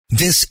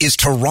This is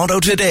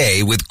Toronto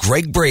Today with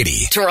Greg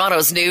Brady.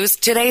 Toronto's news,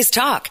 today's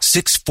talk.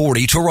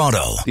 640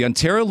 Toronto. The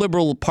Ontario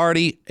Liberal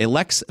Party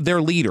elects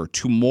their leader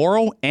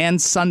tomorrow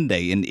and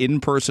Sunday in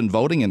in-person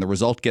voting, and the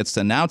result gets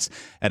announced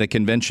at a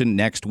convention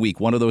next week.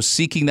 One of those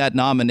seeking that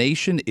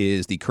nomination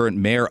is the current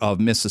mayor of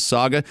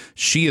Mississauga.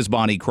 She is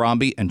Bonnie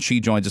Crombie, and she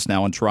joins us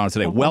now in Toronto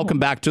Today. Welcome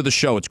back to the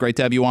show. It's great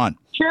to have you on.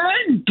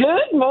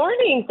 Good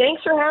morning.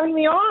 Thanks for having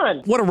me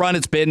on. What a run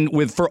it's been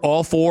for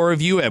all four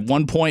of you, at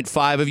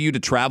 1.5 of you, to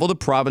travel the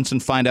province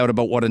and find out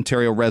about what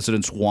Ontario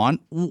residents want.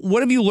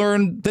 What have you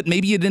learned that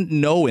maybe you didn't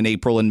know in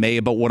April and May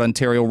about what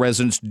Ontario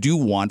residents do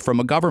want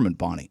from a government,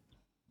 Bonnie?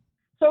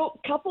 So,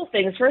 a couple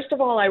things. First of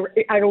all, I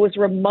was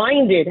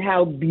reminded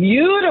how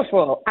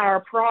beautiful our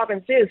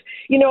province is.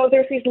 You know,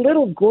 there's these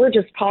little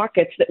gorgeous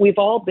pockets that we've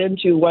all been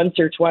to once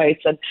or twice.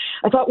 And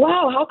I thought,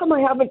 wow, how come I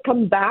haven't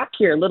come back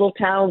here? Little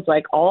towns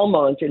like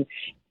Almont and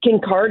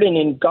Kincardine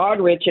and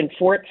Goderich and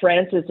Fort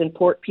Frances and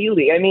Port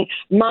Pelee. I mean,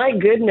 my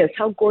goodness,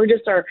 how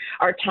gorgeous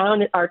our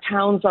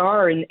towns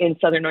are in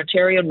Southern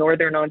Ontario,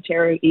 Northern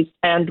Ontario, East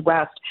and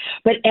West.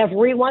 But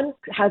everyone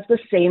has the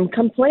same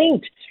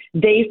complaint.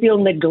 They feel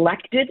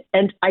neglected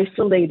and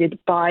isolated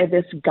by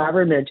this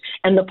government,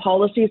 and the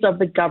policies of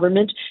the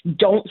government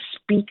don't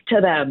speak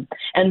to them.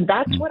 And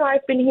that's what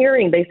I've been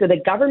hearing. They say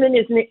the government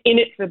isn't in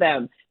it for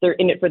them. They're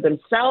in it for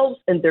themselves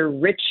and their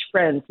rich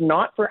friends,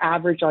 not for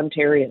average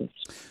Ontarians.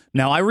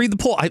 Now, I read the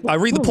poll. I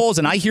read the polls,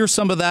 and I hear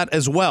some of that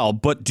as well.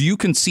 But do you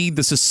concede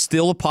this is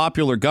still a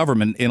popular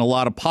government in a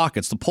lot of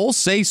pockets? The polls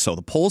say so.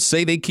 The polls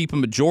say they keep a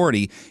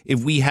majority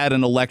if we had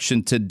an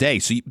election today.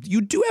 So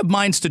you do have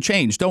minds to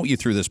change, don't you,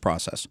 through this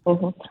process?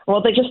 Mm-hmm.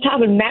 Well, they just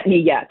haven't met me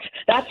yet.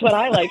 That's what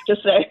I like to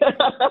say.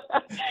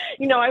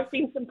 You know, I've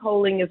seen some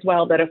polling as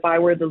well that if I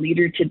were the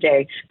leader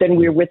today, then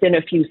we're within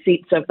a few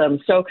seats of them.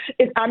 So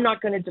I'm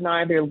not going to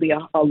deny there'll be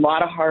a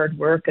lot of hard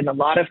work and a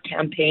lot of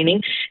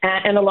campaigning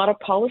and a lot of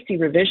policy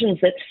revisions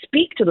that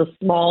speak to the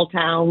small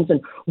towns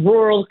and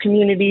rural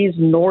communities,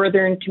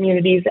 northern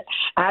communities,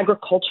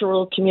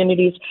 agricultural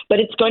communities. But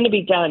it's going to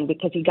be done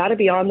because you got to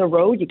be on the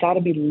road. You got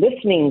to be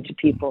listening to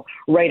people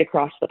right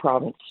across the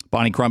province.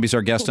 Bonnie Crombie's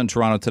our guest on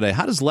Toronto Today.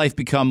 How does life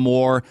become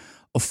more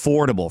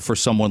affordable for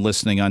someone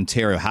listening in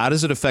Ontario? How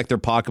does it affect their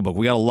pocketbook?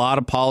 We got a lot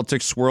of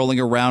politics swirling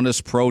around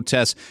us,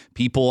 protests,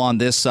 people on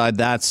this side,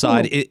 that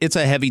side. It's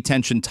a heavy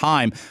tension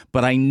time,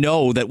 but I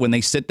know that when they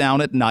sit down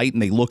at night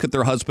and they look at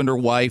their husband or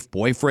wife,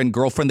 boyfriend,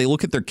 girlfriend, they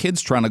look at their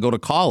kids trying to go to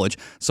college.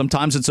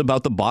 Sometimes it's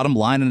about the bottom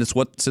line and it's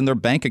what's in their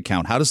bank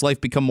account. How does life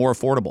become more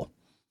affordable?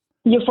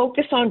 You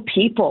focus on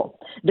people.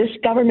 This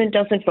government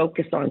doesn't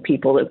focus on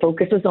people. It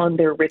focuses on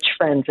their rich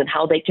friends and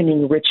how they can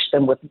enrich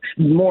them with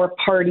more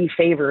party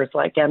favors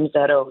like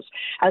MZOs.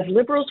 As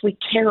Liberals, we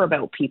care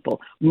about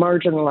people,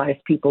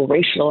 marginalized people,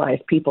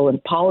 racialized people,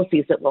 and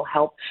policies that will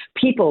help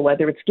people,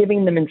 whether it's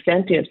giving them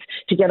incentives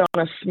to get on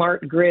a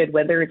smart grid,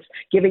 whether it's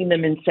giving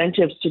them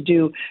incentives to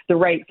do the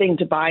right thing,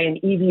 to buy an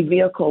EV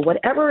vehicle,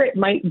 whatever it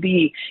might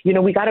be. You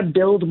know, we got to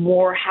build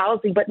more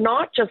housing, but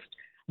not just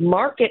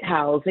market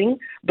housing,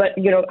 but,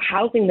 you know,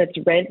 housing that's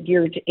rent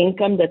geared to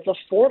income, that's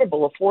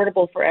affordable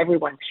for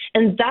everyone.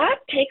 And that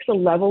takes a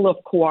level of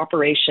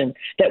cooperation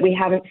that we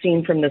haven't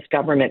seen from this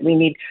government. We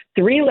need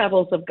 3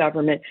 levels of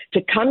government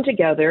to come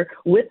together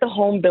with the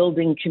home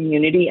building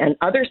community and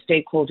other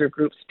stakeholder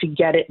groups to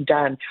get it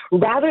done.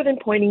 Rather than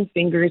pointing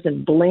fingers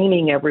and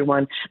blaming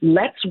everyone,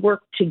 let's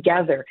work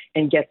together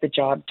and get the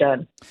job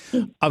done.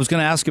 I was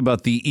going to ask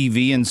about the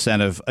EV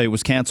incentive. It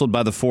was canceled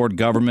by the Ford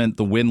government.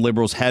 The Wynne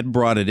Liberals had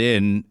brought it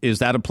in. Is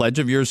that a pledge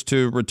of yours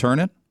to return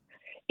it?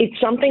 It's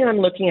something I'm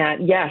looking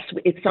at. Yes,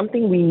 it's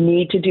something we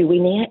need to do. We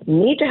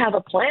need to have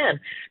a plan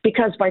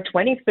because by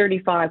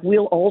 2035,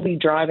 we'll all be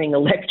driving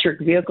electric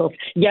vehicles.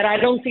 Yet I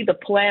don't see the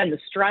plan, the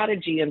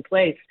strategy in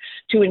place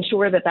to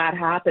ensure that that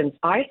happens.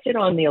 I sit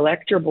on the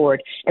electric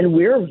board, and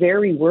we're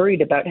very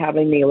worried about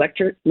having the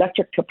electric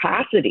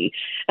capacity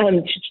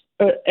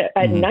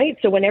at night.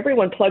 So when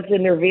everyone plugs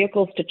in their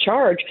vehicles to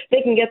charge,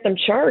 they can get them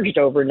charged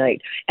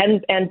overnight.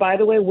 And by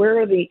the way, where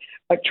are the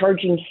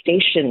charging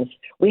stations?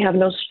 We have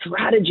no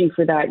strategy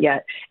for that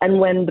yet.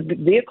 And when the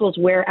vehicles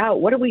wear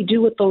out, what do we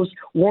do with those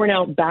worn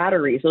out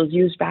batteries, those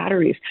used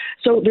batteries?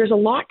 So there's a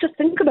lot to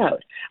think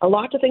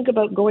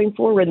about going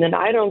forward, and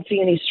I don't see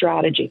any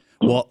strategy.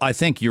 Well, I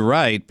think you're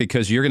right,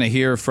 because you're going to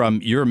hear from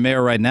your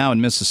mayor right now in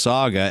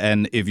Mississauga,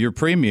 and if you're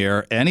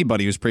premier,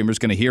 anybody who's premier is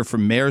going to hear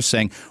from mayors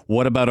saying,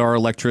 what about our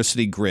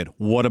electricity grid?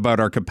 What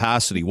about our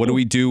capacity? What do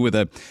we do with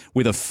a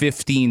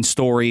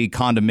 15-story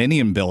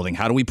condominium building?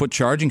 How do we put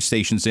charging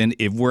stations in?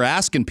 If we're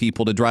asking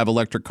people to drive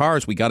electric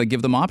cars, we got to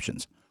give them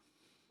options.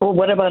 Well,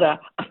 what about a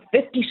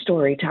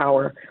 50-story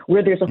tower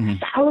where there's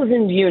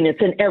 1,000 units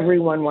and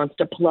everyone wants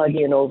to plug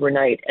in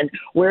overnight? And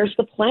where's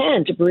the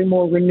plan to bring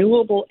more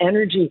renewable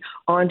energy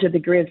onto the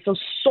grid?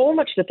 So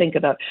much to think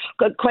about.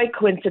 Quite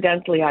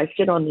coincidentally, I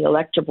sit on the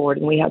electric board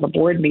and we have a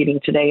board meeting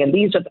today. And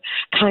these are the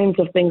kinds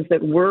of things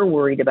that we're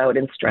worried about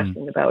and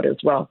stressing about as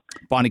well.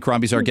 Bonnie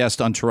Crombie's our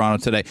guest on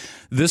Toronto Today.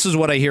 This is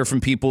what I hear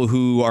from people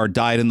who are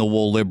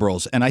dyed-in-the-wool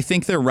Liberals. And I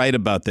think they're right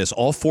about this.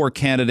 All four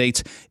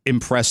candidates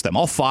impressed them.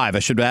 All five. I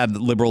should add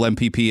Liberal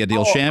MPP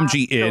Adil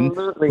Shamji in,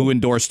 who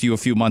endorsed you a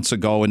few months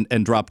ago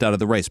and dropped out of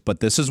the race. But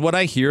this is what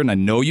I hear, and I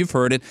know you've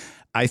heard it.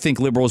 I think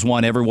Liberals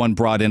want everyone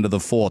brought into the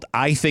fold.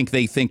 I think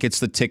they think it's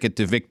the ticket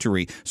to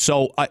victory.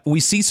 So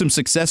we see some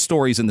success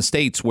stories in the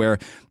States where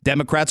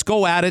Democrats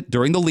go at it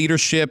during the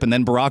leadership, and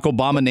then Barack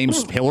Obama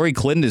names Hillary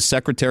Clinton as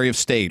Secretary of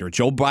State, or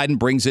Joe Biden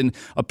brings in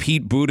a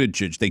Pete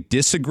Buttigieg. They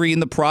disagree in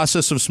the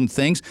process of some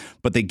things,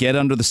 but they get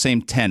under the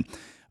same tent.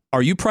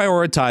 Are you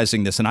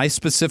prioritizing this? And I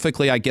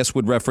specifically, I guess,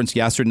 would reference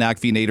Yasser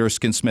Naqvi and Ada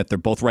Erskine-Smith. They're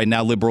both right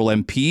now Liberal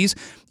MPs.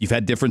 You've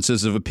had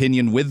differences of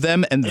opinion with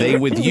them and they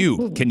with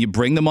you. Can you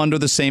bring them under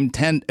the same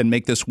tent and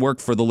make this work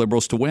for the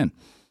Liberals to win?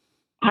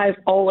 I've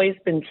always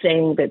been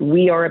saying that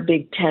we are a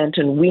big tent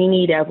and we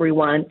need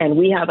everyone, and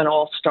we have an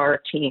all-star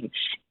team.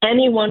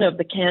 Any one of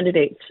the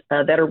candidates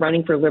that are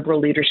running for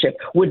Liberal leadership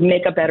would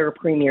make a better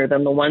premier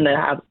than the one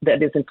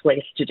that is in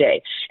place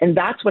today. And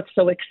that's what's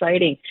so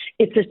exciting.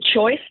 It's a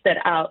choice that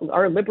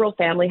our Liberal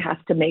family has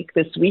to make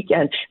this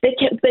weekend.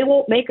 They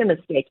won't make a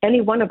mistake.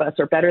 Any one of us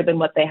are better than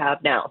what they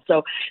have now.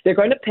 So they're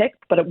going to pick,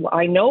 but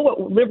I know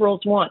what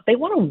Liberals want. They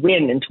want to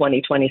win in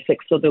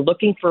 2026, so they're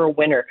looking for a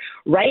winner.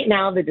 Right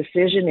now, the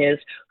decision is,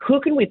 who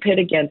can we pit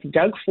against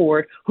Doug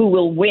Ford, who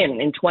will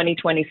win in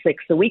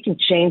 2026, so we can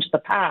change the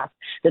path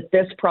that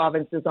this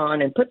province is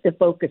on and put the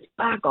focus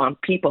back on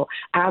people,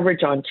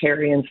 average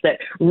Ontarians that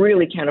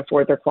really can't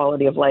afford their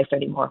quality of life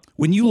anymore.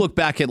 When you look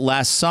back at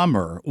last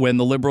summer, when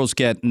the Liberals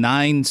get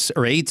 9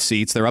 or 8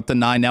 seats, they're up to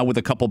 9 now with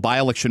a couple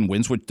by-election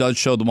wins, which does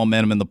show the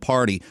momentum in the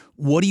party.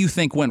 What do you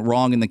think went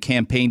wrong in the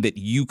campaign that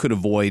you could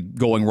avoid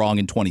going wrong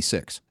in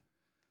 26?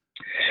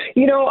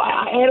 You know,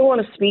 I don't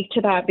want to speak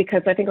to that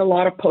because I think a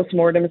lot of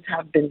postmortems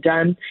have been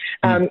done.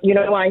 I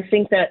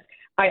think that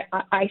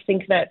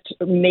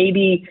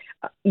maybe,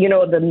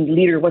 the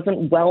leader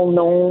wasn't well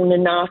known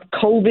enough.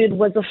 COVID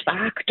was a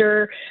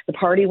factor. The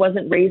party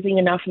wasn't raising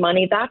enough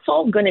money. That's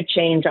all going to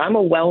change. I'm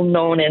a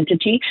well-known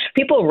entity.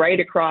 People right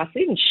across,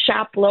 even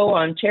Chapleau,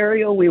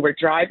 Ontario, we were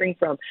driving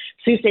from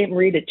Sault Ste.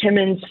 Marie to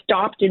Timmins,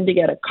 stopped in to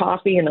get a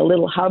coffee in a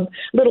little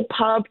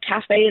pub,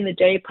 cafe in the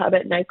day, pub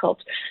at night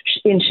called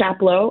in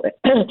Chapleau.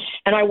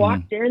 And I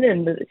walked in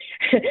and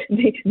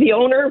the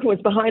owner who was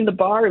behind the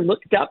bar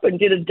looked up and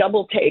did a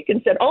double take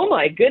and said, "Oh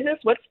my goodness,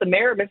 what's the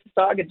mayor of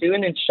Mississauga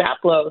doing in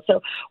Chapleau?"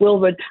 So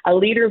a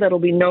leader that will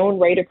be known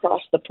right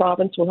across the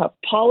province will have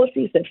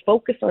policies that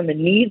focus on the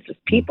needs of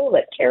people,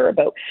 that care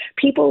about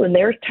people in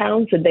their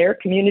towns and their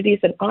communities.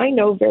 And I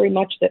know very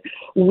much that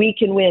we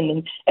can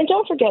win. And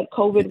don't forget,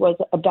 COVID was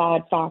a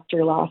bad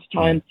factor last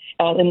time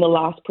in the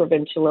last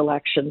provincial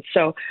election.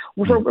 So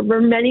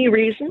for many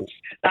reasons,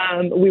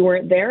 we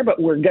weren't there,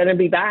 but we're going to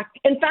be back.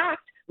 In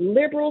fact,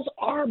 Liberals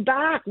are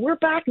back. We're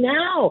back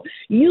now.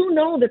 You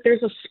know that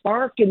there's a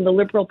spark in the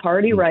Liberal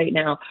Party right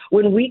now.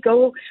 When we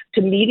go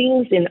to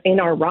meetings in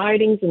our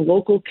ridings and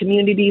local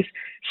communities,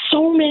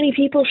 so many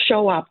people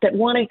show up that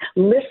want to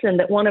listen,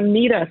 that want to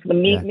meet us,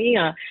 meet me.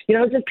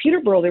 In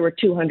Peterborough, there were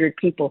 200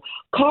 people.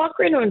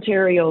 Cochrane,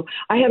 Ontario,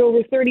 I had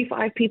over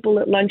 35 people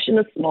at lunch in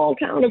a small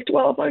town of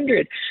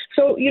 1,200.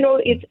 So,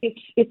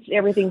 it's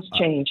everything's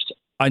changed.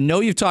 I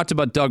know you've talked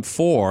about Doug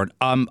Ford.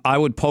 I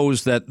would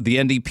pose that the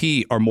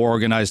NDP are more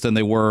organized than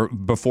they were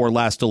before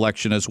last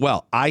election as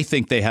well. I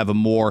think they have a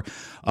more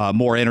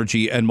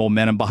energy and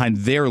momentum behind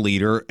their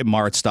leader,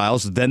 Marit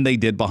Stiles, than they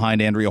did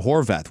behind Andrea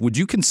Horwath. Would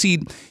you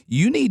concede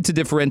you need to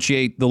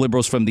differentiate the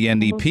Liberals from the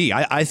NDP?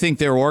 I think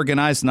they're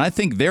organized, and I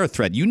think they're a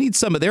threat. You need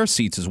some of their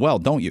seats as well,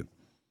 don't you?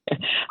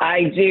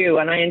 I do,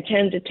 and I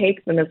intend to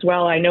take them as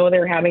well. I know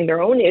they're having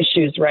their own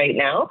issues right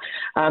now,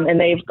 and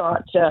they've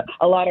got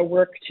a lot of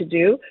work to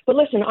do. But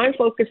listen, I'm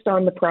focused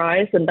on the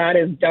prize, and that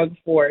is Doug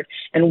Ford,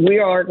 and we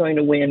are going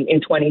to win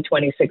in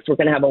 2026. We're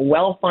going to have a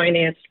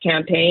well-financed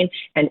campaign,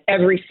 and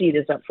every seat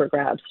is up for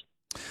grabs.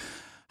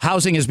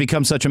 Housing has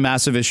become such a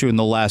massive issue in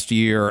the last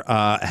year,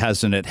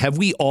 hasn't it? Have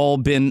we all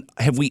been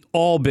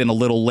a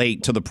little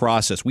late to the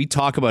process? We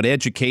talk about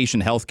education,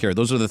 healthcare.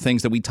 Those are the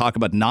things that we talk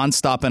about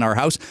nonstop in our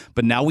house.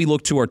 But now we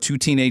look to our 2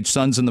 teenage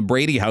sons in the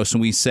Brady house and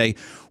we say,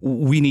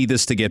 we need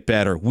this to get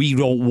better. We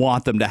don't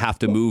want them to have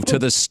to move to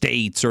the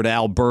States or to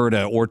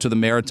Alberta or to the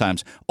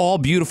Maritimes. All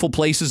beautiful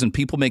places and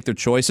people make their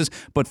choices.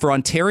 But for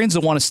Ontarians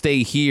that want to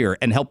stay here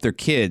and help their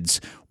kids,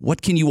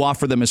 what can you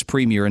offer them as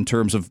premier in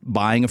terms of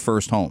buying a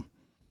first home?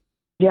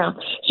 Yeah,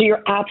 so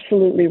you're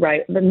absolutely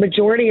right. The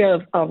majority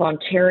of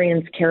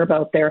Ontarians care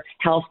about their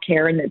health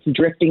care, and it's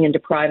drifting into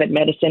private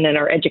medicine and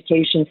our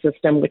education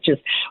system, which is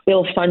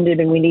ill-funded,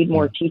 and we need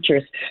more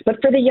teachers. But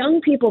for the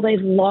young people,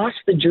 they've lost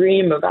the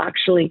dream of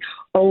actually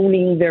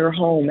owning their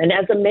home. And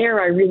as a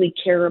mayor, I really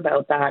care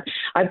about that.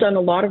 I've done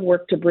a lot of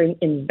work to bring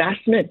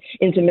investment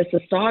into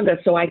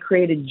Mississauga, so I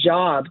created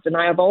jobs. And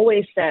I have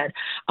always said,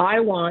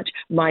 I want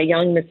my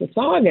young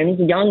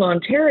Mississaugans, young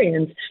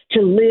Ontarians,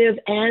 to live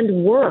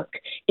and work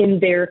in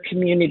their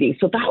community.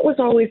 So that was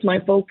always my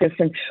focus.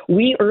 And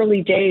we,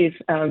 early days,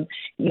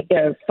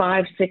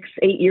 5, 6,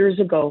 8 years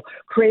ago,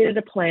 created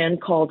a plan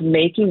called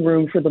Making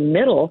Room for the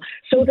Middle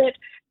so that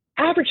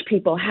average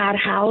people had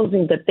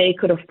housing that they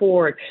could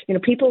afford.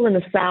 People in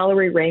the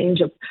salary range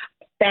of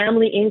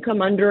family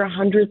income under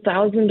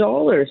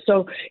 $100,000.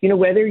 So,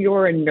 whether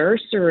you're a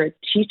nurse or a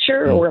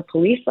teacher or a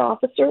police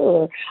officer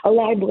or a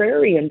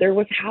librarian, there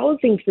was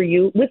housing for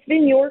you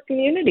within your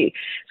community.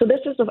 So this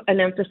is an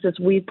emphasis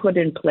we put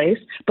in place,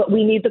 but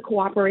we need the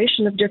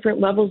cooperation of different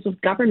levels of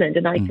government.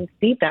 And I can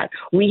see that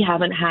we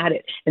haven't had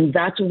it. And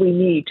that's what we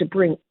need to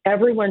bring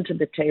everyone to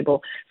the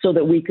table so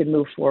that we can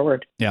move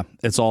forward. Yeah,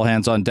 it's all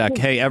hands on deck.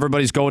 Hey,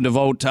 everybody's going to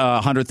vote.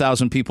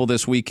 100,000 people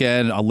this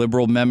weekend,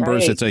 Liberal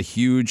members. Right. It's a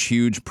huge,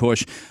 huge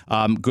push.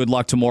 Good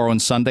luck tomorrow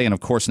and Sunday, and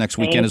of course next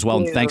weekend as well.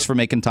 And thanks for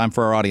making time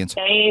for our audience.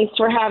 Thanks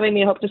for having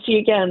me. Hope to see you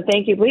again.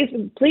 Thank you.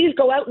 Please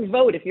go out and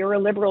vote if you're a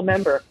Liberal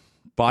member.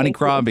 Bonnie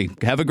Crombie,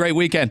 have a great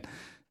weekend.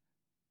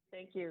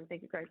 Thank you.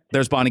 Thank you, Greg.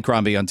 There's Bonnie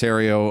Crombie,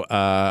 Ontario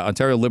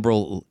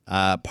Liberal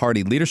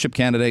Party leadership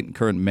candidate and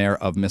current mayor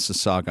of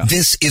Mississauga.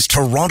 This is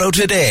Toronto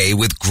Today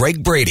with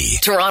Greg Brady.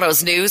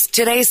 Toronto's news,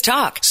 today's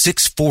talk.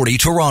 640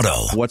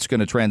 Toronto. What's going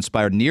to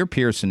transpire near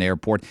Pearson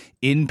Airport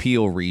in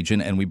Peel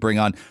region? And we bring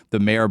on the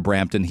mayor of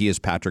Brampton. He is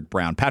Patrick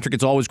Brown. Patrick,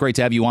 it's always great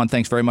to have you on.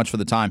 Thanks very much for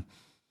the time.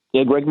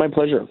 Yeah, Greg, my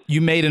pleasure.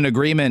 You made an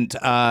agreement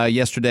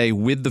yesterday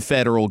with the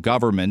federal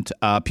government,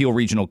 Peel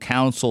Regional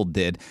Council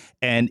did,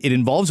 and it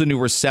involves a new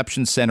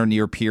reception center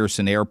near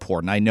Pearson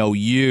Airport. And I know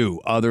you,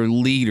 other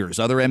leaders,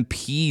 other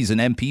MPs and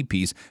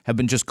MPPs have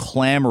been just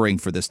clamoring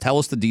for this. Tell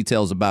us the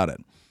details about it.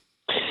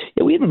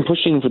 Yeah, we have been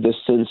pushing for this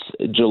since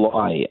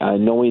July,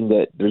 knowing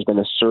that there's been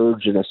a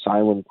surge in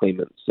asylum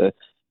claimants. To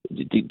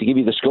give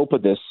you the scope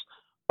of this,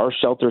 our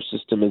shelter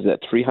system is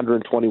at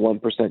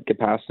 321%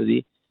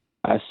 capacity.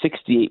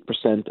 68%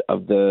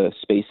 of the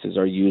spaces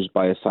are used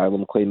by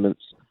asylum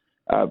claimants.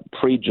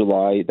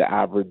 Pre-July, the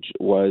average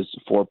was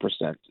 4%.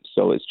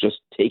 So it's just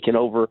taken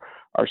over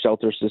our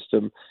shelter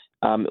system.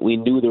 We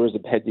knew there was a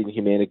pending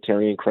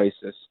humanitarian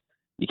crisis.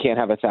 You can't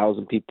have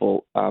 1,000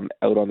 people out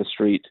on the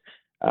street,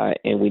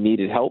 and we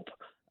needed help.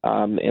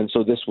 And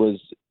so this was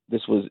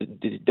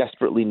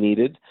desperately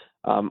needed.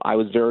 I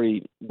was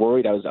very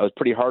worried. I was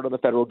pretty hard on the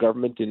federal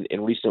government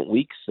in recent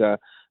weeks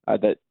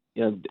that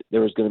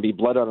there was going to be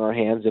blood on our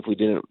hands if we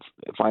didn't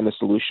find a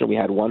solution. We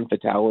had one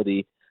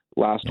fatality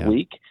last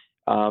week,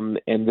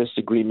 and this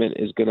agreement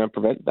is going to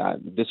prevent that.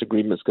 This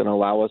agreement is going to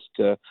allow us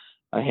to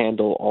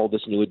handle all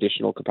this new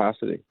additional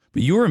capacity.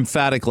 But you were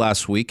emphatic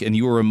last week, and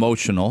you were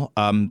emotional.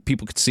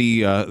 People could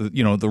see,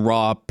 the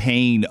raw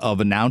pain of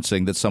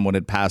announcing that someone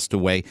had passed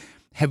away.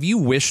 Have you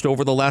wished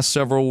over the last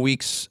several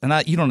weeks, and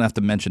you don't have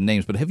to mention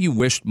names, but have you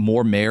wished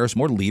more mayors,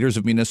 more leaders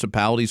of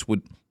municipalities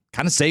would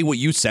kind of say what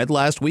you said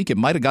last week? It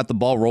might have got the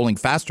ball rolling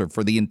faster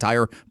for the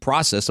entire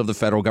process of the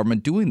federal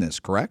government doing this,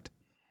 correct?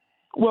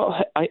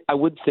 Well, I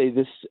would say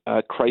this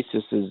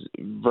crisis has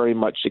very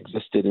much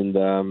existed in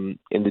the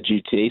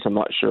GTA. So I'm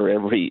not sure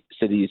every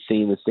city is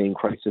seeing the same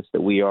crisis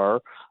that we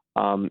are.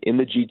 In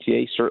the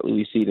GTA, certainly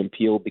we see it in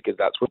Peel because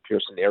that's where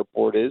Pearson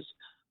Airport is.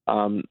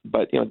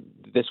 But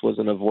this was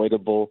an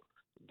avoidable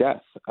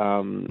death,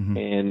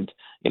 and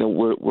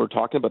we're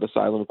talking about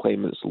asylum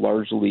claimants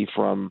largely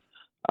from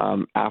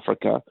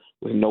Africa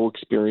with no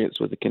experience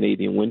with the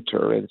Canadian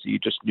winter. And so you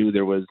just knew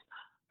there was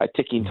a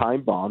ticking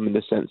time bomb in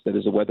the sense that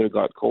as the weather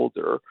got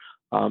colder,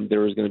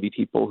 there was going to be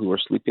people who were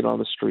sleeping on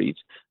the street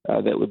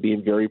that would be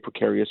in very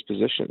precarious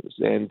positions.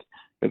 And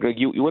Greg,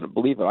 you wouldn't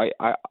believe it.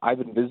 I've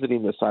been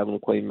visiting the asylum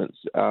claimants,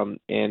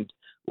 and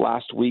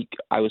last week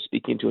I was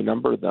speaking to a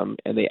number of them,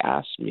 and they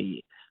asked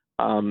me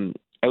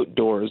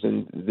outdoors,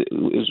 and it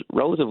was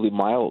relatively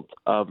mild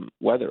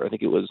weather. I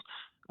think it was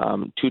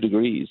 2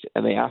 degrees,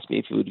 and they asked me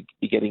if it would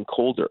be getting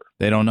colder.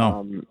 They don't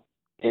know.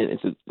 And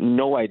it's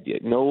no idea,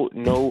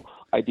 no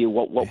idea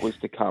what was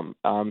to come.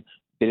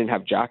 They didn't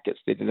have jackets,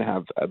 they didn't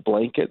have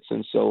blankets,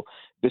 and so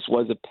this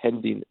was a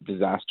pending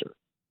disaster.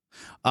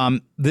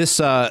 This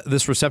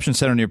reception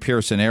center near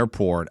Pearson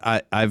Airport,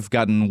 I've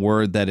gotten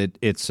word that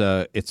it's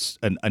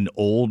an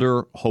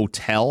older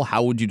hotel.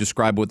 How would you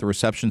describe what the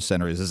reception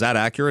center is? Is that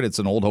accurate? It's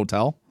an old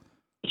hotel?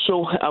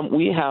 So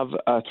we have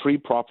 3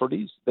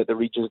 properties that the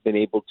region has been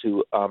able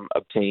to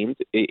obtain.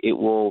 It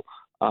will,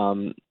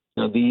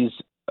 these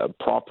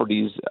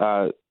properties,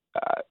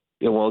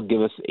 it will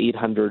give us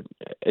 800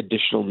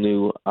 additional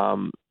new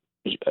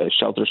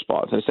shelter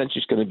spots. And essentially,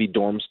 it's going to be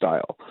dorm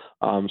style.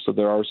 So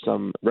there are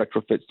some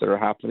retrofits that are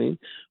happening.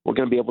 We're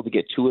going to be able to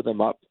get 2 of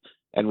them up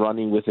and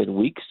running within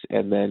weeks,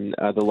 and then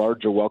the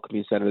larger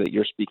welcoming center that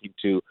you're speaking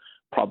to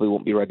probably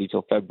won't be ready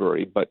till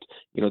February, but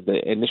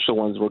the initial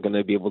ones we're going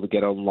to be able to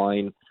get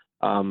online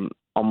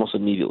almost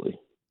immediately.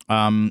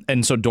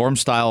 And so dorm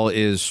style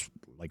is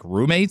like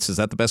roommates? Is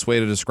that the best way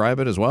to describe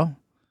it as well?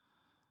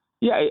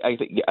 Yeah, I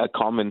think a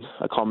common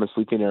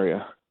sleeping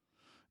area.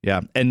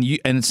 Yeah, and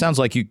it sounds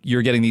like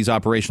you're getting these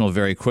operational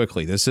very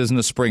quickly. This isn't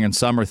a spring and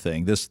summer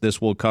thing.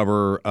 This will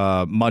cover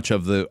much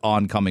of the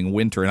oncoming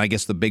winter, and I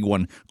guess the big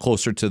one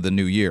closer to the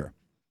new year.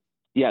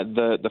 Yeah,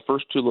 the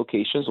first two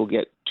locations will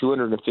get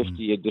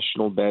 250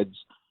 additional beds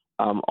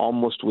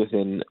almost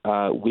within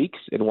weeks.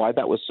 And why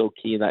that was so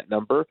key in that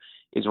number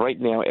is right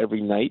now,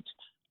 every night,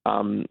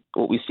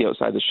 what we see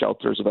outside the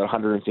shelter is about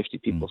 150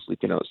 people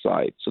sleeping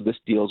outside. So this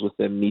deals with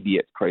the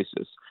immediate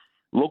crisis.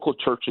 Local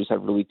churches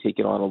have really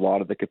taken on a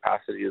lot of the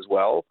capacity as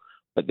well,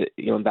 but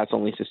that's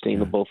only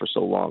sustainable for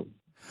so long.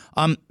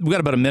 We've got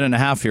about a minute and a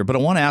half here, but I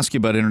want to ask you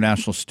about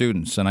international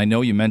students. And I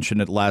know you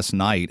mentioned it last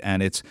night,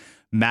 and it's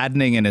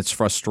maddening and it's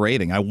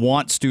frustrating. I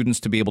want students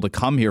to be able to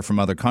come here from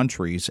other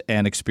countries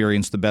and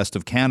experience the best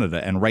of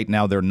Canada. And right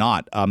now they're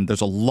not.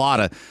 There's a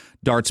lot of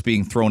darts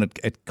being thrown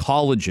at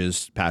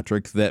colleges,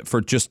 Patrick, that for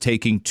just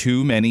taking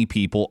too many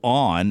people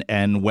on,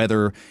 and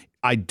whether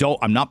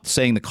I'm not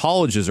saying the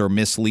colleges are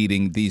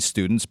misleading these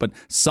students, but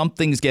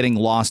something's getting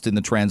lost in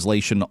the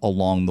translation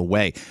along the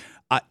way.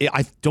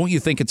 Don't you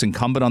think it's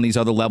incumbent on these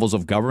other levels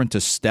of government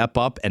to step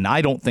up? And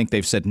I don't think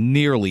they've said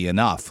nearly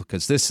enough,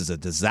 because this is a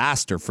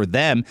disaster for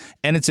them,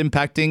 and it's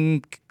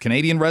impacting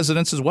Canadian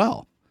residents as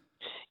well.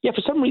 Yeah,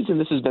 for some reason,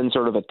 this has been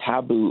sort of a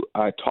taboo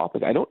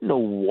topic. I don't know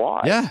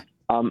why. Yeah.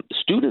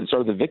 Students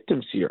are the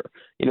victims here.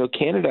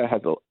 Canada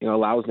has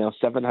allows now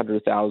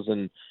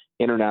 700,000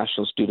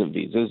 international student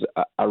visas,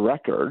 a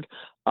record.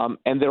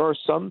 And there are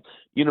some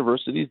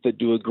universities that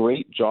do a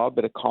great job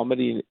at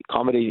accommodating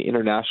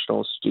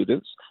international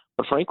students.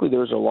 But frankly,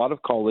 there's a lot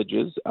of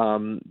colleges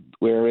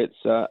where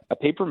it's a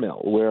paper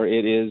mill, where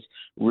it is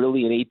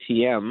really an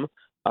ATM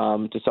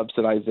to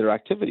subsidize their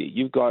activity.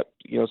 You've got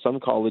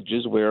some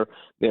colleges where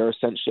they're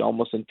essentially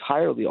almost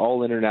entirely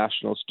all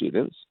international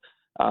students,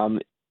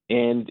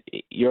 and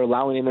you're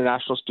allowing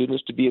international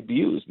students to be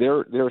abused.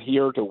 They're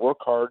here to work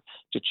hard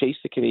to chase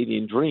the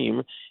Canadian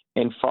dream,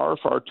 and far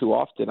too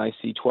often I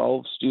see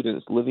 12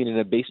 students living in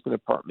a basement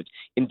apartment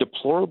in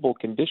deplorable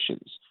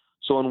conditions.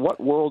 So in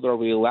what world are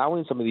we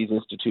allowing some of these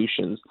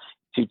institutions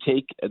to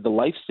take the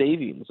life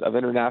savings of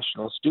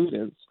international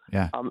students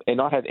and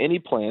not have any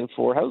plan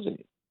for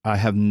housing? I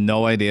have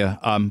no idea,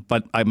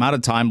 but I'm out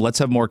of time. Let's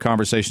have more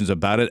conversations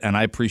about it, and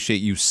I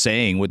appreciate you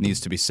saying what needs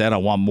to be said. I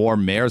want more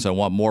mayors. I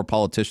want more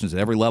politicians at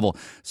every level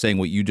saying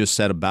what you just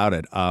said about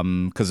it,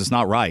 because it's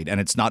not right, and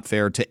it's not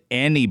fair to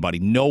anybody.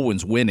 No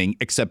one's winning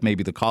except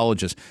maybe the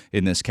colleges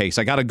in this case.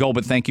 I got to go,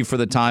 but thank you for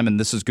the time, and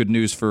this is good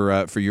news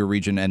for your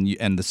region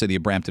and the city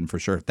of Brampton for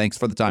sure. Thanks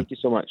for the time. Thank you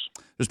so much.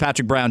 There's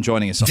Patrick Brown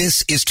joining us.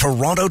 This is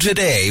Toronto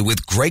Today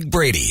with Greg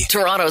Brady.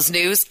 Toronto's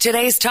news,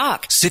 today's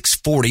talk.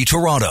 640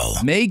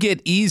 Toronto. May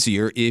get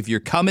easier if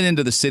you're coming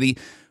into the city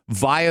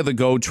via the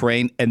GO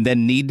train and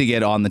then need to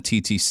get on the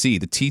TTC.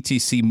 The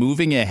TTC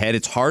moving ahead.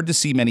 It's hard to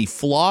see many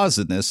flaws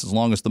in this as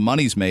long as the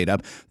money's made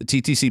up. The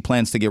TTC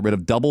plans to get rid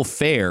of double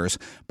fares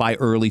by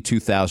early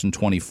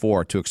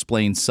 2024. To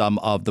explain some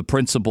of the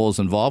principles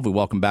involved, we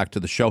welcome back to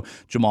the show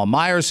Jamaal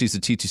Myers. He's the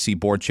TTC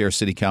board chair,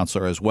 city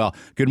councillor as well.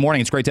 Good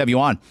morning. It's great to have you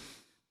on.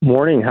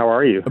 Morning. How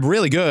are you?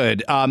 Really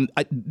good. Does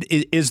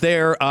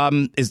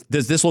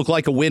this look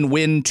like a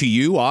win-win to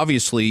you?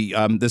 Obviously,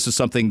 this is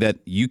something that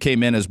you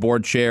came in as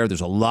board chair. There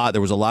was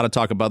a lot of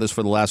talk about this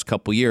for the last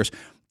couple of years.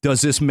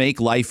 Does this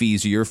make life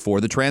easier for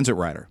the transit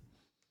rider?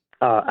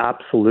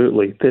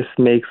 Absolutely. This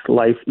makes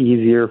life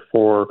easier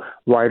for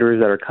riders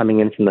that are coming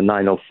in from the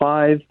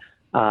 905.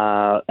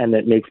 And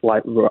it makes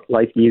life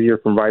easier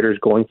for riders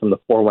going from the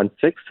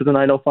 416 to the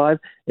 905.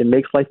 It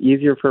makes life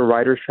easier for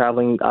riders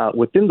traveling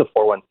within the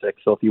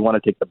 416. So if you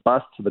want to take the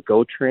bus to the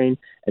GO train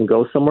and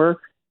go somewhere,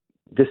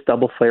 this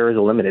double fare is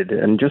eliminated.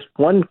 And just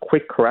one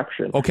quick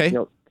correction. Okay.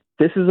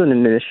 This is an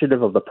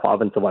initiative of the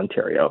province of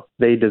Ontario.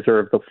 They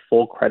deserve the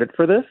full credit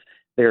for this.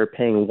 They are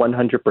paying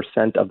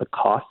 100% of the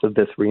cost of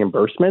this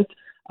reimbursement.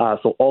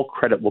 So all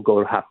credit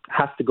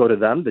has to go to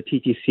them. The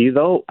TTC,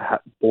 though,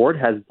 board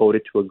has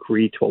voted to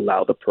agree to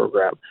allow the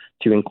program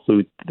to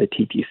include the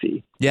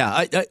TTC.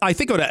 Yeah, I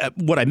think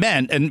what I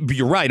meant, and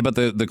you're right about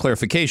the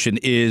clarification,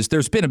 is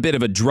there's been a bit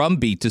of a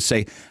drumbeat to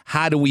say,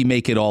 how do we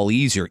make it all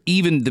easier?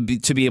 Even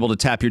to be able to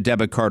tap your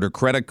debit card or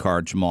credit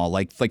card, Jamaal.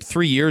 Like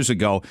 3 years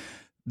ago,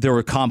 there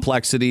were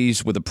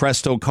complexities with a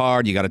Presto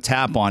card. You got to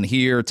tap on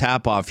here,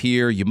 tap off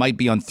here. You might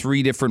be on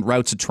 3 different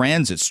routes of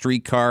transit,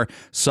 streetcar,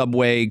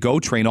 subway,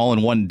 GO train, all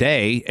in one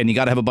day, and you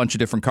got to have a bunch of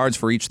different cards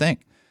for each thing.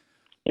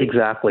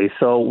 Exactly.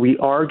 So we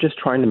are just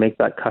trying to make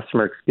that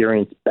customer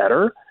experience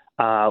better.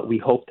 We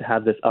hope to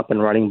have this up and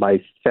running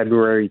by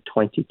February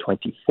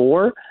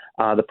 2024.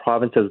 The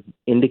province has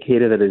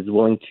indicated that it is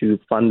willing to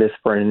fund this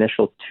for an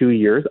initial 2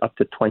 years up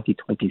to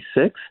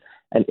 2026.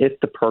 And if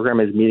the program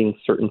is meeting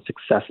certain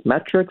success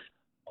metrics,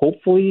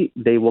 hopefully,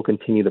 they will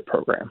continue the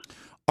program.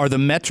 Are the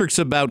metrics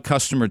about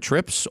customer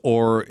trips,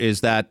 or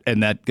is that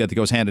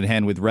goes hand in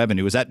hand with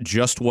revenue? Is that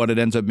just what it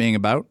ends up being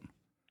about?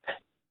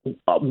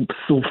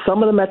 So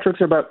some of the metrics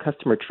are about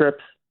customer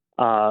trips,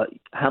 how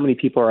many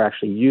people are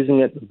actually using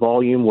it, the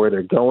volume, where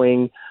they're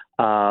going,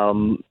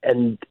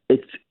 and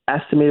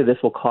estimated this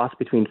will cost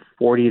between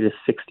 $40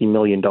 to $60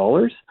 million.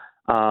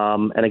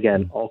 And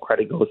again, all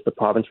credit goes to the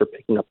province for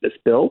picking up this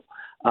bill.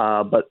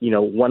 But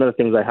one of the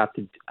things I have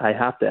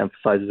to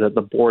emphasize is that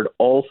the board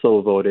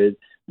also voted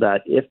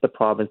that if the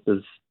province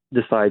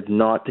decides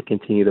not to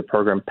continue the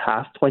program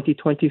past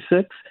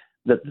 2026,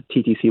 that the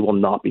TTC will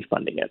not be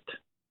funding it.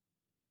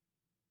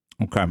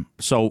 Okay,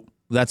 so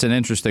that's an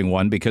interesting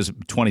one because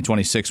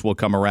 2026 will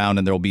come around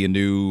and there'll be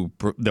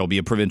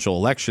a provincial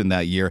election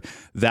that year.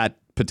 That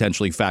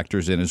potentially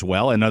factors in as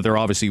well. And there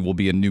obviously will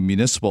be a new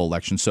municipal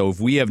election. So if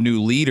we have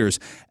new leaders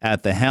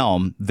at the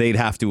helm, they'd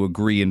have to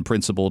agree in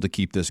principle to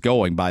keep this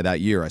going by that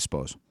year, I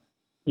suppose.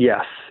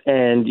 Yes.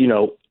 And,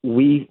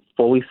 we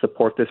fully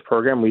support this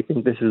program. We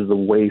think this is the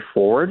way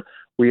forward.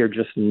 We are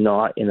just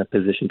not in a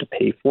position to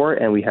pay for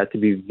it, and we had to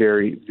be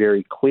very,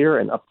 very clear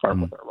and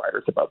upfront with our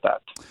riders about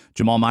that.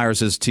 Jamaal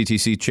Myers is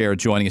TTC chair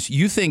joining us.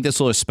 You think this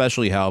will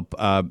especially help?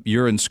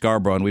 You're in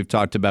Scarborough, and we've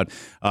talked about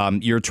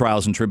your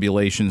trials and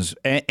tribulations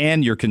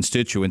and your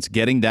constituents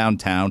getting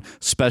downtown,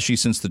 especially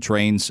since the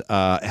trains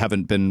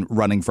haven't been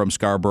running from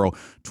Scarborough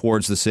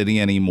towards the city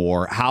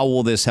anymore. How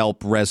will this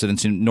help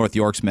residents? In North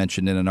York's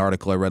mentioned in an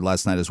article I read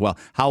last night as well.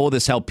 How will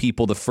this help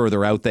people the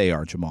further out they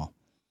are, Jamaal?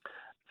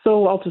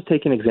 So I'll just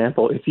take an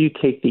example. If you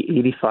take the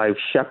 85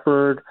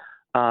 Shepherd,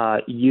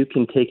 you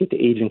can take it to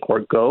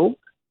Agincourt Go,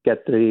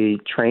 get the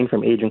train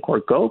from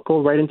Agincourt Go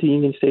right into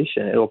Union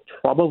Station. It'll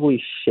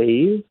probably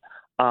shave,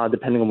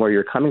 depending on where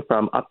you're coming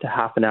from, up to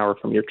half an hour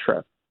from your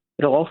trip.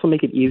 It'll also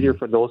make it easier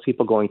for those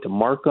people going to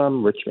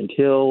Markham, Richmond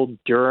Hill,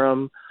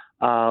 Durham.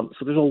 So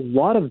there's a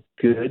lot of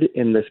good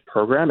in this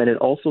program, and it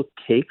also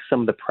takes some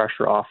of the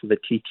pressure off of the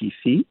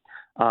TTC.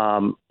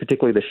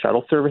 Particularly the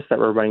shuttle service that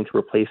we're running to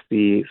replace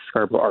the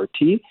Scarborough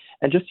RT,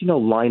 and just,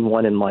 line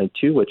 1 and line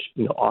 2, which,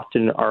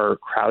 often are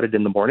crowded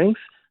in the mornings.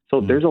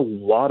 So there's a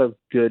lot of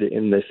good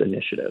in this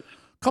initiative.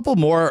 Couple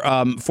more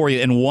for you,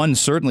 and one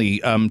certainly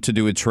to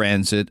do with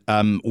transit.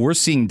 We're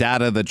seeing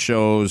data that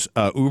shows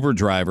Uber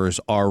drivers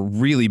are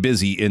really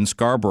busy in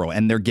Scarborough,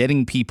 and they're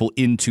getting people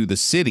into the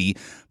city.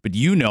 But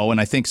and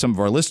I think some of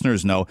our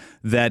listeners know,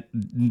 that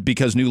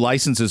because new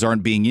licenses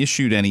aren't being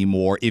issued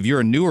anymore, if you're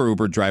a newer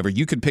Uber driver,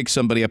 you could pick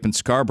somebody up in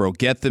Scarborough,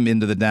 get them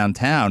into the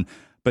downtown,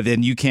 but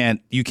then you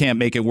can't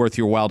make it worth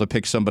your while to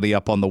pick somebody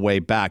up on the way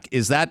back.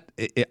 Is that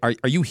are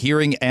you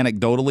hearing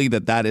anecdotally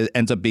that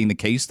ends up being the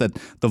case, that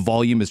the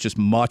volume is just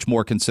much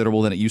more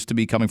considerable than it used to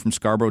be coming from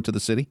Scarborough to the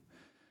city?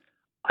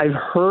 I've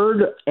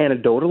heard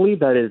anecdotally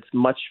that it's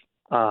much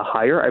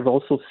higher. I've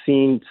also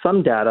seen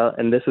some data,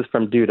 and this is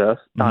from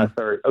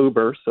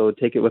Uber, so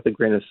take it with a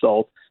grain of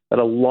salt, that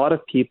a lot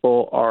of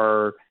people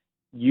are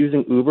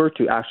using Uber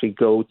to actually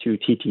go to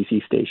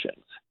TTC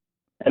stations.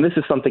 And this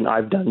is something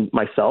I've done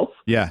myself.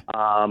 Yeah.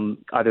 Either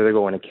they're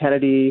going to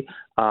Kennedy,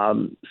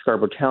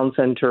 Scarborough Town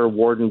Centre,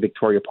 Warden,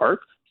 Victoria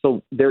Park.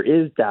 So there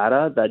is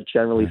data that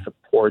generally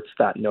supports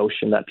that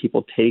notion that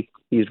people take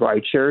these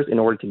ride shares in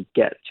order to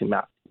get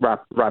to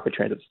rapid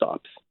transit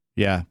stops.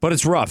 Yeah, but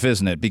it's rough,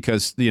 isn't it?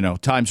 Because,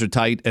 times are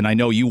tight, and I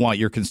know you want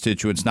your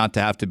constituents not to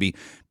have to be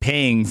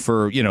paying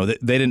for,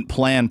 they didn't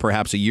plan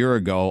perhaps a year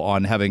ago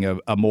on having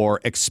a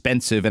more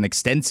expensive and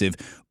extensive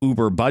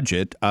Uber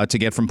budget to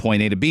get from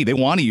point A to B. They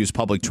want to use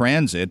public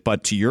transit,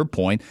 but to your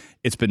point,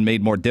 it's been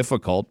made more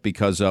difficult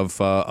because of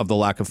the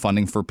lack of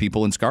funding for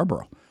people in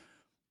Scarborough.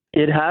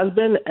 It has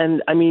been,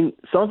 and I mean,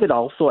 some of it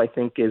also, I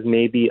think, is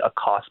maybe a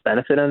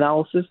cost-benefit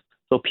analysis.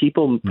 So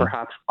people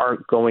perhaps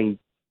aren't going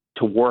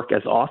to work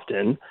as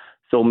often.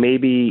 So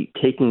maybe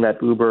taking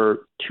that Uber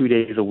 2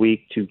 days a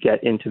week to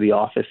get into the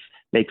office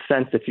makes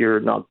sense if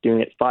you're not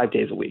doing it 5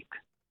 days a week.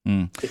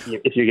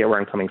 If you get where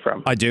I'm coming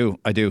from. I do.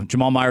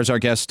 Jamaal Myers, our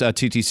guest,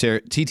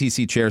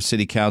 TTC Chair,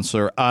 City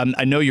Councillor.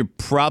 I know you're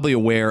probably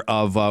aware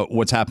of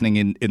what's happening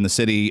in the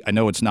city. I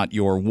know it's not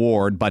your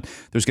ward, but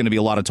there's going to be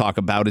a lot of talk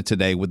about it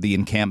today with the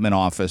encampment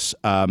office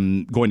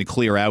going to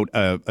clear out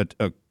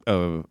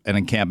an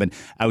encampment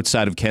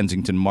outside of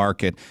Kensington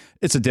Market.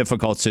 It's a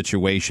difficult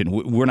situation.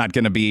 We're not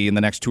going to be in the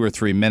next 2 or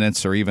 3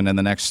 minutes or even in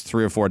the next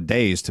 3 or 4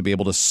 days to be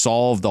able to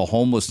solve the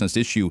homelessness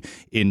issue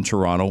in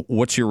Toronto.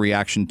 What's your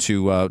reaction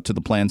to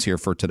the plans here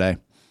for today?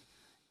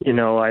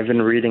 I've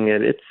been reading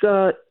it. It's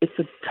a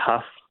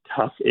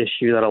tough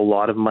issue that a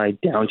lot of my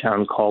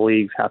downtown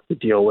colleagues have to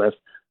deal with.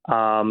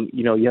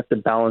 You have to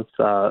balance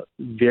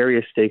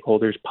various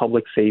stakeholders,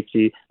 public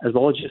safety, as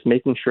well as just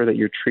making sure that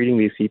you're treating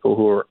these people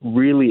who are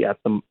really at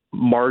the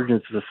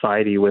margins of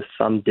society with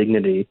some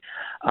dignity.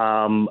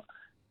 From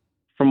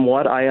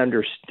what I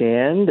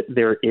understand,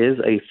 there is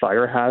a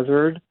fire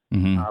hazard,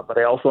 but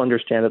I also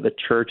understand that the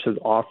church has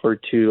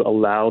offered to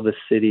allow the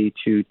city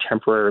to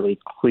temporarily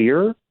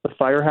clear the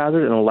fire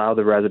hazard and allow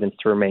the residents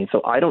to remain.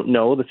 So I don't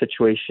know the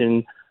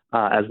situation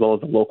as well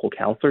as the local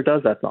councillor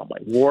does. That's not my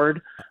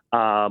ward.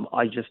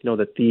 I just know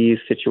that these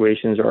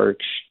situations are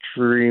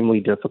extremely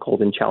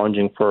difficult and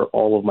challenging for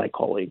all of my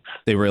colleagues.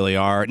 They really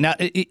are. Now,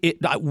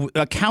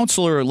 a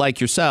councillor like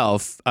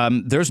yourself,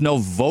 there's no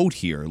vote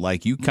here.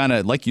 Like you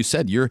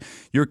said,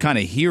 you're kind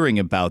of hearing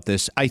about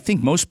this. I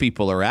think most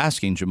people are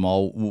asking,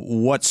 Jamaal,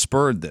 what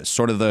spurred this?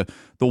 Sort of the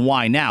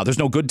why now. There's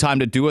no good time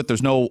to do it.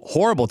 There's no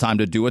horrible time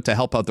to do it to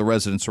help out the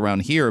residents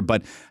around here.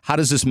 But how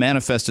does this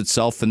manifest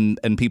itself and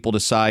people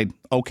decide,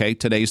 okay,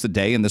 today's the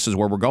day and this is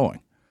where we're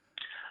going?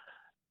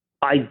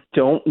 I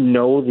don't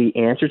know the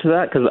answer to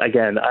that because,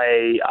 again,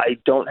 I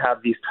don't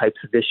have these types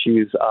of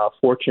issues,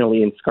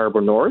 fortunately, in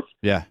Scarborough North.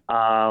 Yeah.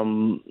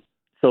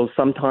 So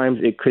sometimes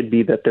it could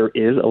be that there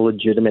is a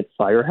legitimate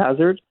fire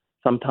hazard.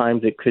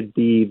 Sometimes it could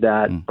be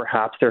that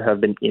perhaps there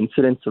have been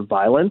incidents of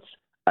violence.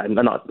 I'm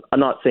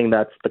not saying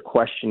that's the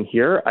question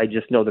here. I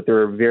just know that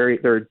there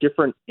are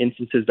different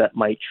instances that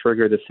might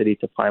trigger the city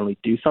to finally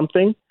do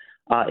something.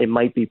 It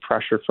might be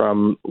pressure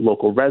from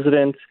local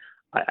residents.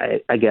 I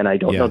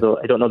don't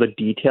know the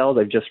details.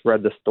 I've just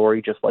read the story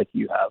just like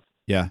you have.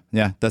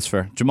 Yeah, that's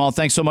fair. Jamaal,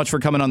 thanks so much for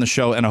coming on the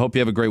show, and I hope you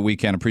have a great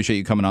weekend. Appreciate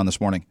you coming on this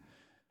morning.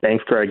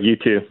 Thanks, Greg. You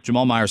too.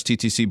 Jamaal Myers,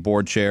 TTC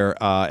Board Chair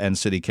and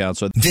City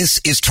Councilor. This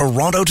is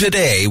Toronto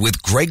Today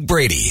with Greg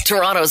Brady.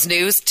 Toronto's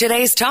news,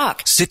 today's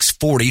talk.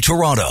 640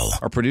 Toronto.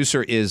 Our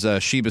producer is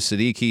Sheba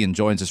Siddiqui and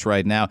joins us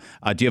right now.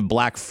 Do you have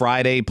Black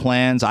Friday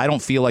plans? I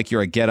don't feel like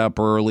you're a get up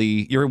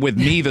early. You're with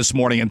me this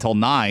morning until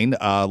 9,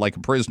 like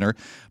a prisoner.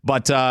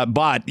 But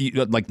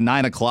like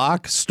 9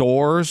 o'clock,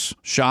 stores,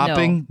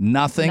 shopping,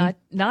 nothing?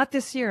 Not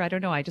this year. I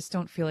don't know. I just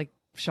don't feel like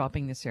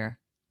shopping this year.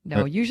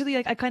 No, usually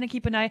I kind of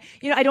keep an eye.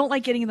 I don't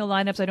like getting in the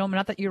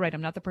lineups. You're right.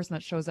 I'm not the person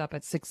that shows up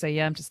at 6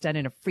 a.m. to stand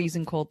in a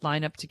freezing cold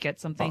lineup to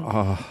get something.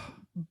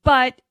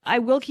 But I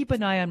will keep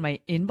an eye on my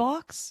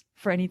inbox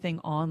for anything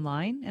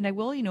online. And I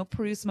will,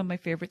 peruse some of my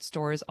favorite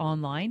stores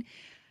online.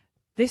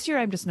 This year,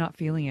 I'm just not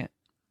feeling it.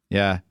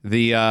 Yeah.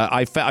 We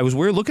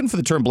were looking for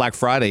the term Black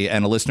Friday,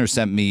 and a listener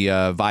sent me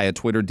via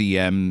Twitter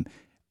DM.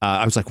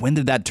 I was like, when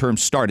did that term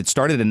start? It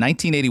started in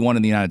 1981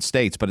 in the United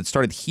States, but it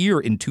started here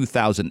in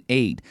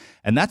 2008.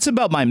 And that's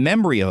about my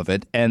memory of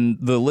it. And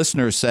the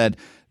listener said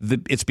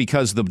it's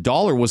because the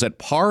dollar was at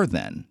par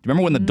then. Do you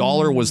remember when the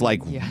dollar was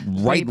like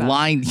right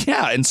line?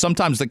 Yeah. And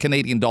sometimes the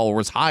Canadian dollar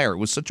was higher. It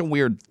was such a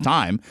weird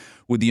time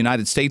with the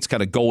United States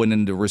kind of going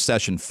into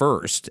recession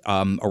first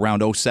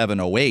around 07,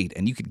 08.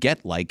 And you could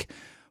get like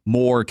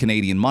more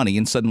Canadian money,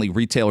 and suddenly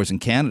retailers in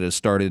Canada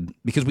started,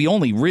 because we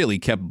only really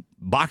kept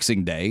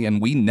Boxing Day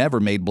and we never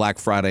made Black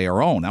Friday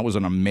our own. That was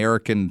an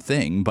American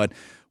thing, but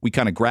we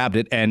kind of grabbed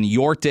it. And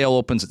Yorkdale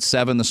opens at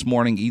 7 this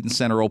morning. Eaton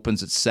Center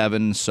opens at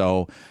 7.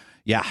 So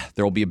yeah,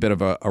 there will be a bit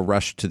of a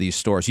rush to these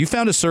stores. You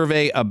found a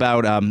survey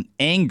about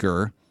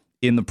anger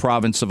in the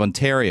province of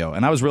Ontario,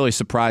 and I was really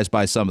surprised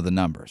by some of the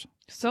numbers.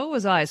 So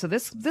was I. So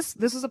this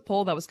is a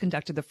poll that was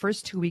conducted the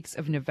first 2 weeks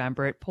of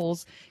November. It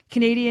polls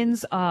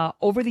Canadians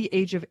over the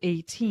age of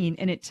 18,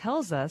 and it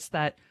tells us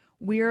that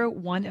we're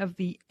one of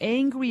the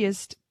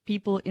angriest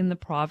people in the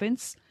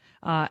province,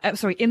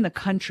 in the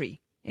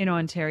country, in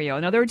Ontario.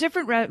 Now, there are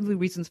different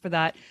reasons for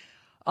that.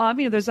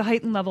 There's a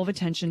heightened level of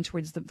attention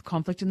towards the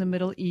conflict in the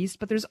Middle East,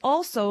 but there's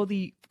also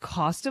the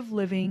cost of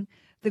living,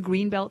 the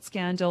Greenbelt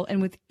scandal,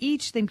 and with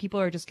each thing,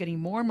 people are just getting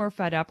more and more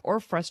fed up or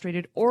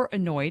frustrated or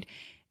annoyed.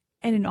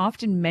 And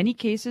in many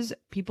cases,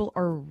 people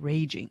are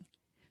raging.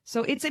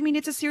 So it's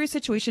a serious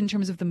situation in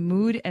terms of the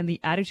mood and the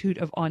attitude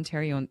of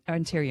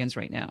Ontarians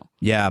right now.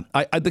 Yeah,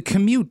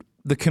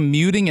 the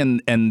commuting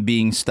and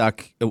being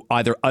stuck,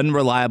 either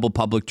unreliable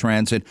public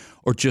transit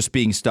or just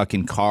being stuck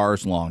in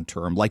cars long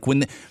term. Like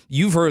when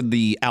you've heard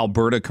the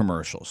Alberta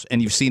commercials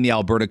and you've seen the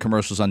Alberta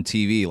commercials on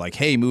TV, like,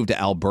 hey, move to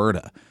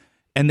Alberta.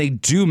 And they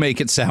do make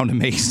it sound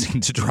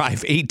amazing to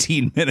drive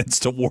 18 minutes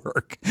to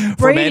work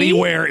from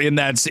anywhere in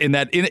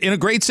a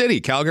great city.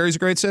 Calgary's a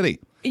great city.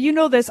 You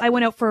know this. I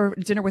went out for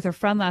dinner with a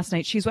friend last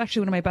night. She's actually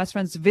one of my best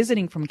friends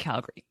visiting from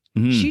Calgary.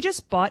 Mm-hmm. She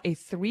just bought a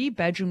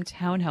 3-bedroom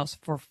townhouse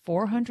for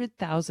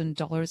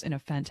 $400,000 in a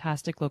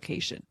fantastic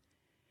location.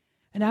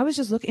 And I was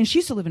just looking, and she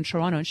used to live in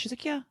Toronto, and she's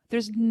like, yeah,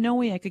 there's no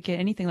way I could get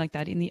anything like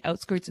that in the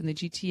outskirts, in the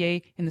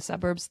GTA, in the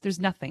suburbs.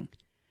 There's nothing.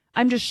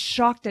 I'm just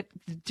shocked at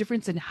the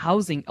difference in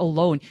housing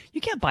alone.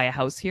 You can't buy a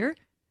house here.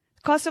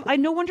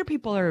 No wonder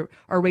people are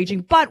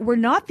raging, but we're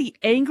not the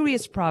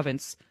angriest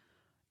province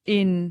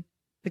in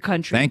the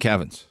country. Thank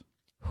heavens.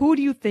 Who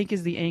do you think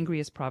is the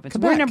angriest province?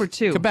 Quebec. We're number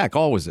 2. Quebec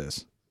always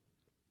is.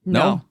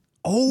 No.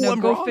 Oh, no,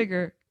 I'm go wrong.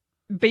 figure.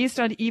 Based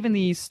on even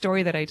the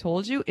story that I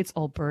told you, it's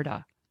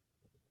Alberta.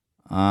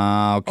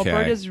 Okay.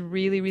 Alberta's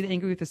really, really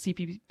angry with the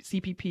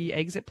CPP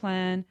exit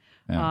plan.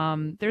 Yeah.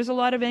 There's a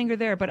lot of anger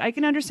there, but I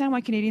can understand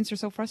why Canadians are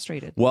so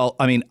frustrated. Well,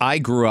 I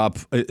grew up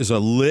as a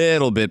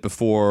little bit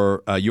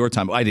before your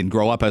time. I didn't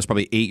grow up. I was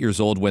probably 8 years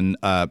old when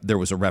there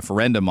was a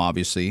referendum,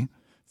 obviously,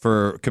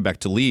 for Quebec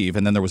to leave.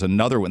 And then there was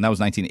another one. That was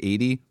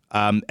 1980.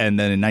 And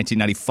then in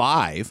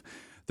 1995,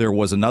 there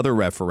was another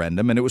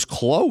referendum, and it was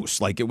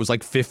close. It was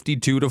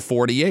 52 to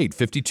 48.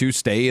 52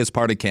 stay as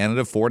part of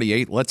Canada,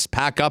 48 let's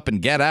pack up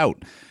and get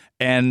out.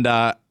 And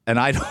I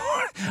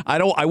don't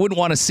I wouldn't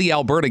want to see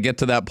Alberta get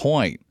to that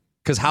point,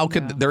 because how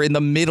could they're in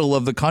the middle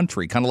of the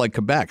country, kind of like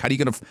Quebec. How are you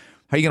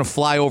going to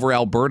fly over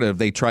Alberta if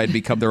they try to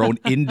become their own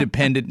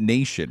independent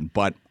nation?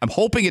 But I'm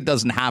hoping it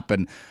doesn't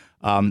happen.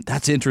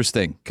 That's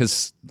interesting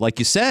because, like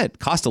you said,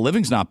 cost of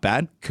living's not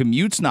bad.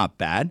 Commute's not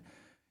bad.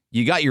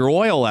 You got your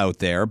oil out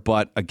there.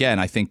 But again,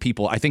 I think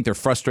they're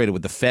frustrated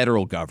with the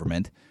federal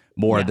government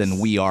more than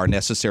we are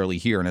necessarily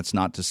here. And it's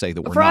not to say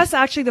that we're not. For us,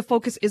 actually, the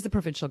focus is the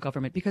provincial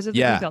government because of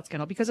the Greenbelt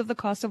scandal, because of the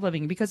cost of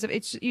living, because of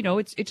it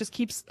just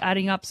keeps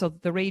adding up. So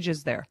the rage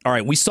is there. All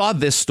right. We saw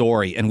this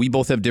story and we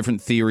both have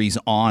different theories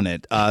on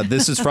it.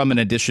 This is from an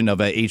edition of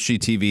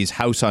HGTV's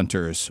House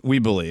Hunters, we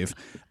believe.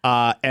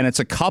 And it's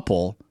a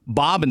couple,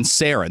 Bob and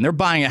Sarah, and they're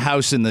buying a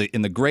house in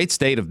the great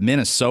state of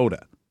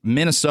Minnesota.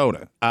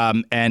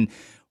 And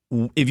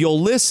if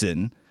you'll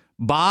listen,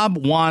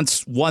 Bob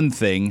wants one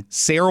thing,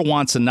 Sarah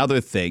wants another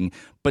thing,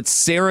 but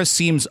Sarah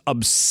seems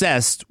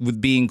obsessed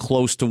with being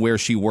close to where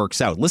she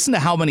works out. Listen to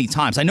how many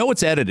times, I know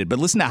it's edited, but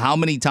listen to how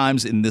many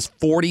times in this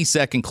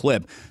 40-second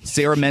clip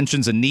Sarah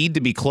mentions a need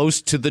to be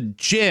close to the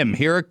gym.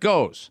 Here it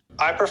goes.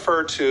 I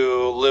prefer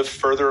to live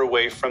further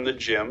away from the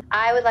gym.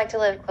 I would like to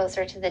live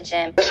closer to the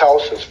gym. This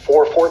house is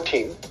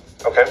 414.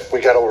 Okay.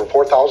 We got over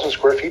 4,000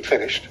 square feet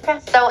finished. Okay.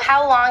 So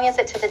how long is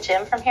it to the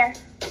gym from here?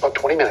 About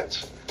 20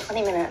 minutes.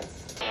 20 minutes.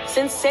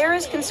 Since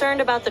Sarah's concerned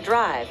about the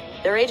drive,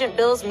 their agent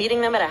Bill's meeting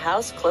them at a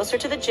house closer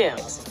to the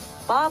gyms.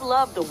 Bob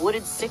loved the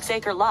wooded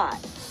 6-acre lot,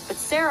 but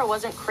Sarah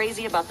wasn't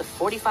crazy about the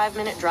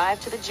 45-minute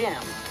drive to the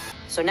gym.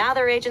 So now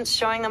their agent's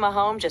showing them a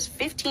home just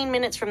 15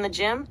 minutes from the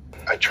gym.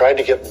 I tried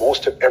to get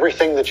most of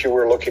everything that you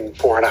were looking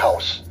for in a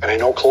house, and I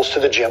know close to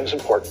the gym is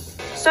important.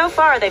 So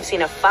far, they've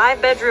seen a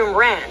 5-bedroom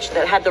ranch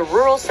that had the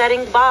rural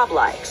setting Bob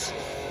likes,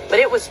 but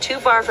it was too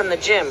far from the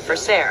gym for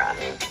Sarah.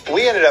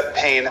 We ended up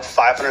paying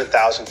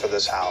 $500,000 for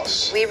this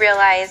house. We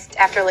realized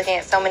after looking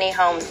at so many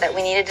homes that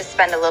we needed to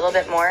spend a little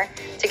bit more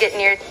to get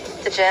near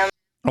the gym.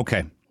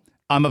 Okay.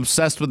 I'm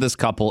obsessed with this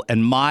couple,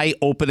 and my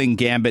opening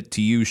gambit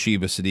to you,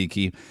 Sheba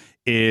Siddiqui,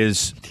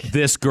 is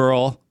this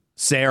girl,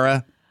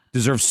 Sarah,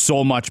 deserves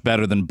so much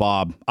better than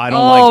Bob. I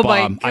don't like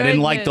Bob. I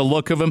didn't like the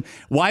look of him.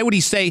 Why would he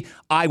say,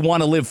 I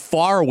want to live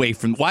far away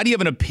from... Why do you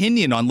have an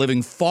opinion on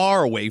living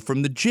far away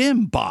from the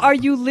gym, Bob? Are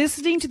you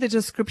listening to the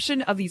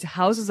description of these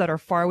houses that are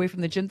far away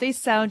from the gym? They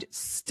sound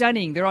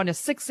stunning. They're on a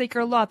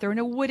 6-acre lot. They're in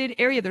a wooded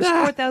area. There's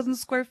 4,000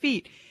 square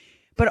feet.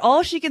 But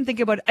all she can think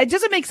about... It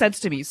doesn't make sense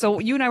to me. So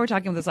you and I were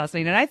talking about this last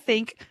night, and I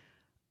think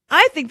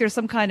there's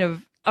some kind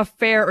of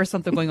affair or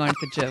something going on at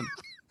the gym.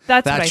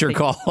 That's your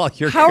call.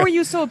 How are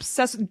you so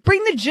obsessed?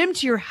 Bring the gym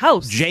to your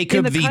house.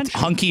 Jacob, the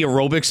hunky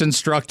aerobics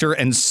instructor,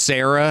 and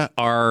Sarah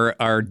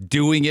are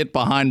doing it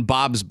behind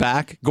Bob's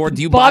back. Gord,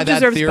 do you buy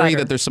that theory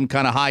that there's some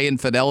kind of high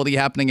infidelity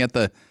happening at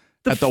the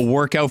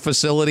workout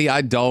facility?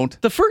 I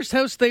don't. The first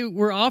house they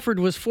were offered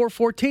was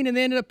 $414, and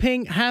they ended up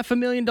paying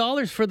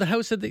 $500,000 for the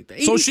house at the.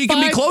 So she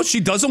can be close. She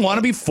doesn't want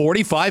to be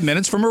 45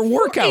 minutes from her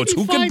workouts.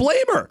 Who can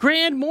blame her?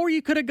 $1,000 more,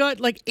 you could have got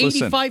like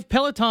 85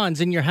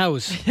 Pelotons in your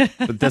house.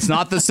 But that's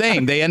not the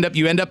same.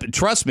 You end up.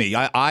 Trust me,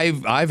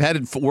 I've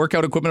had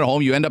workout equipment at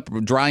home. You end up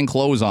drying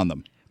clothes on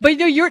them. But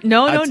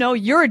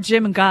you're a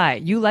gym guy.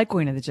 You like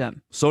going to the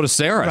gym. So does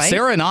Sarah. Right?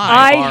 Sarah and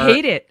I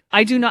hate it.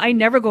 I do not. I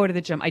never go to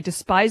the gym. I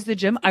despise the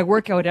gym. I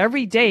work out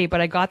every day,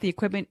 but I got the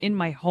equipment in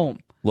my home.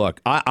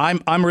 Look,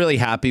 I'm really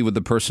happy with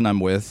the person I'm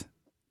with,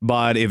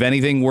 but if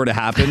anything were to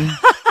happen,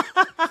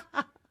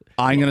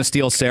 I'm going to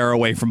steal Sarah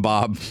away from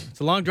Bob. It's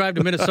a long drive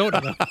to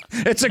Minnesota, though.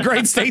 It's a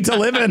great state to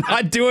live in.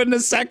 I'd do it in a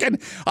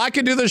second. I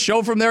could do the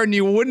show from there, and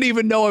you wouldn't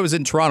even know I was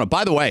in Toronto.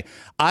 By the way,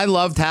 I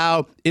loved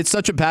how it's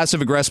such a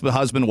passive-aggressive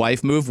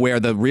husband-wife move where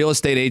the real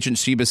estate agent,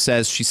 Sheba,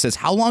 says,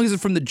 how long is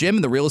it from the gym?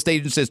 And the real estate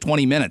agent says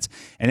 20 minutes.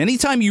 And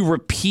anytime you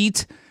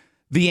repeat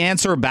the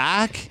answer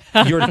back,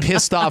 you're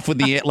pissed off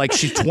with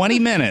she's 20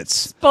 minutes.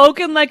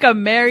 Spoken like a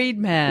married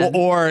man.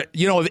 Or,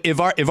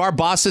 if our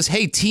boss says,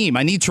 hey, team,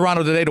 I need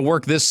Toronto today to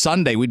work this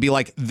Sunday, we'd be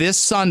like, this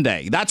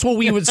Sunday. That's what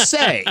we would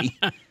say.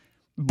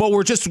 But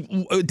we're just,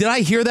 did I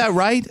hear that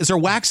right? Is there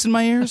wax in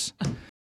my ears?